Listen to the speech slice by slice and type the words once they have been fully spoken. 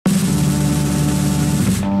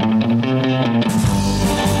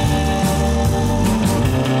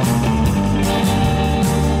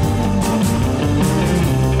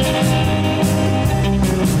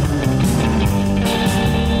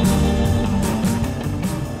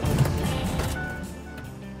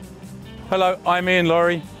Hello, I'm Ian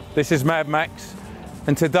Laurie, this is Mad Max,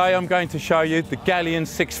 and today I'm going to show you the Galleon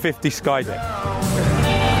 650 Skydeck.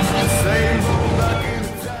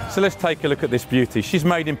 So let's take a look at this beauty. She's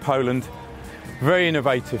made in Poland, very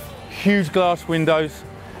innovative, huge glass windows,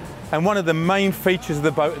 and one of the main features of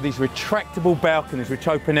the boat are these retractable balconies which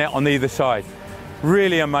open out on either side.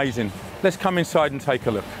 Really amazing. Let's come inside and take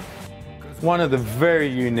a look. One of the very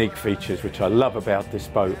unique features which I love about this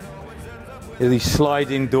boat are these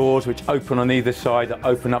sliding doors which open on either side, that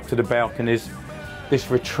open up to the balconies, this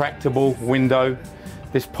retractable window,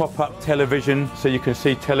 this pop-up television so you can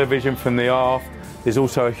see television from the aft. There's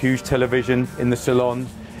also a huge television in the salon.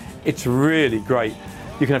 It's really great.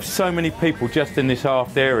 You can have so many people just in this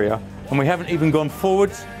aft area, and we haven't even gone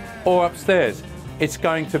forwards or upstairs. It's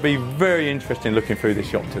going to be very interesting looking through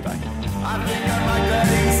this yacht today. I think I like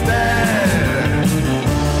that instead.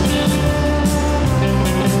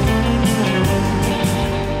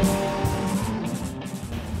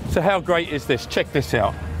 So how great is this? Check this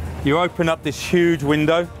out. You open up this huge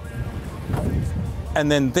window,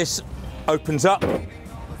 and then this opens up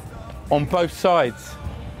on both sides.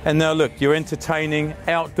 And now look, you're entertaining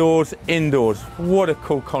outdoors, indoors. What a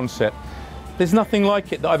cool concept. There's nothing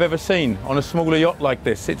like it that I've ever seen on a smaller yacht like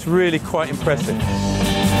this. It's really quite impressive.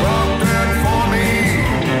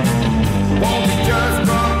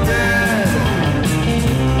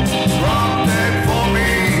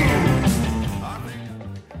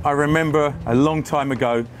 I remember a long time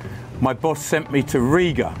ago, my boss sent me to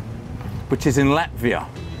Riga, which is in Latvia.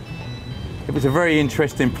 It was a very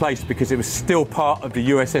interesting place because it was still part of the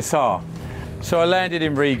USSR. So I landed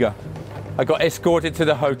in Riga. I got escorted to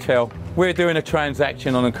the hotel. We're doing a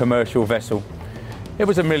transaction on a commercial vessel. It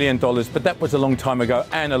was $1 million, but that was a long time ago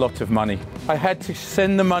and a lot of money. I had to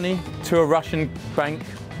send the money to a Russian bank.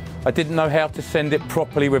 I didn't know how to send it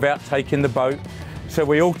properly without taking the boat. So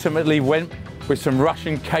we ultimately went with some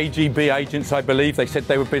Russian KGB agents, I believe. They said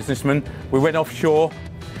they were businessmen. We went offshore.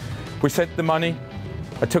 We sent the money.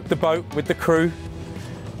 I took the boat with the crew.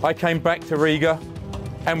 I came back to Riga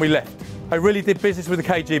and we left. I really did business with the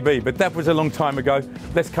KGB, but that was a long time ago.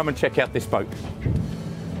 Let's come and check out this boat.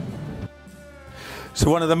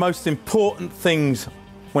 So one of the most important things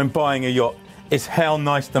when buying a yacht is how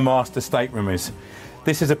nice the master stateroom is.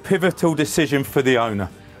 This is a pivotal decision for the owner.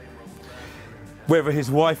 Whether his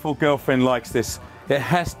wife or girlfriend likes this, it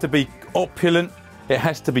has to be opulent, it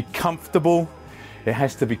has to be comfortable, it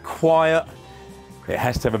has to be quiet, it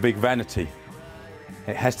has to have a big vanity,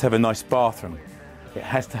 it has to have a nice bathroom, it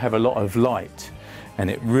has to have a lot of light, and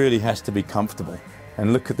it really has to be comfortable.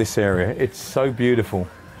 And look at this area, it's so beautiful.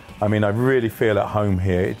 I mean, I really feel at home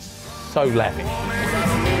here. It's so lavish.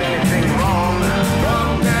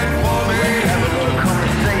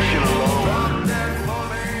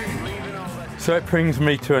 So it brings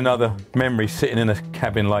me to another memory sitting in a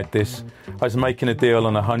cabin like this. I was making a deal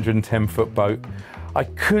on a 110-foot boat. I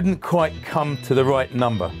couldn't quite come to the right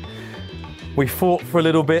number. We fought for a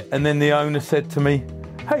little bit, and then the owner said to me,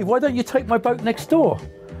 "Hey, why don't you take my boat next door?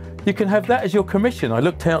 You can have that as your commission." I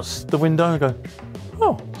looked out the window and go,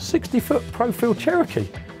 "Oh, 60-foot Profil Cherokee.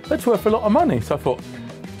 That's worth a lot of money." So I thought,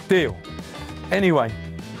 deal. Anyway,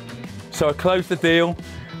 so I closed the deal.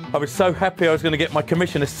 I was so happy I was going to get my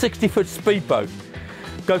commission, a 60-foot speedboat.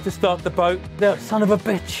 Go to start the boat. Now, son of a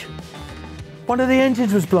bitch, one of the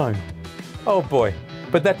engines was blown. Oh boy,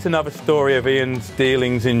 but that's another story of Ian's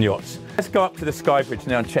dealings in yachts. Let's go up to the Sky Bridge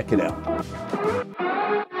now and check it out.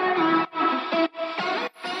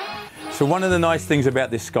 So one of the nice things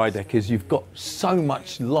about this Skydeck is you've got so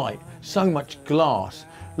much light, so much glass.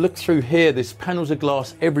 Look through here, there's panels of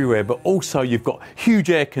glass everywhere, but also you've got huge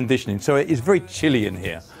air conditioning, so it is very chilly in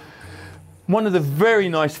here. One of the very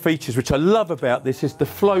nice features which I love about this is the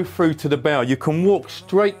flow through to the bow. You can walk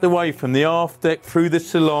straight away from the aft deck through the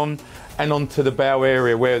salon and onto the bow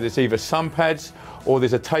area where there's either sun pads or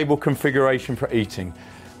there's a table configuration for eating.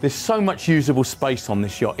 There's so much usable space on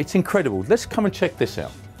this yacht. It's incredible. Let's come and check this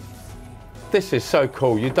out. This is so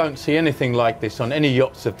cool. You don't see anything like this on any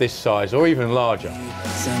yachts of this size or even larger.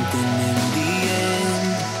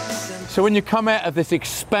 So when you come out of this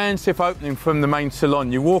expansive opening from the main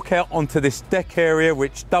salon, you walk out onto this deck area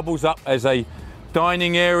which doubles up as a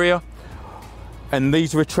dining area, and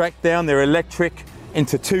these retract down, they're electric,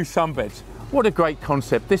 into 2 sunbeds. What a great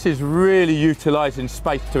concept. This is really utilising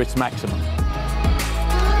space to its maximum.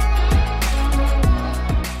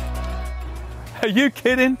 Are you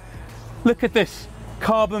kidding? Look at this,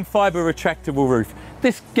 carbon fibre retractable roof.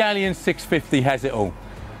 This Galleon 650 has it all.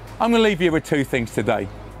 I'm going to leave you with 2 things today.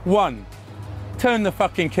 1, turn the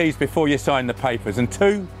fucking keys before you sign the papers. And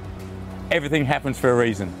 2, everything happens for a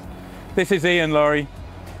reason. This is Ian Laurie.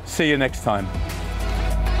 See you next time.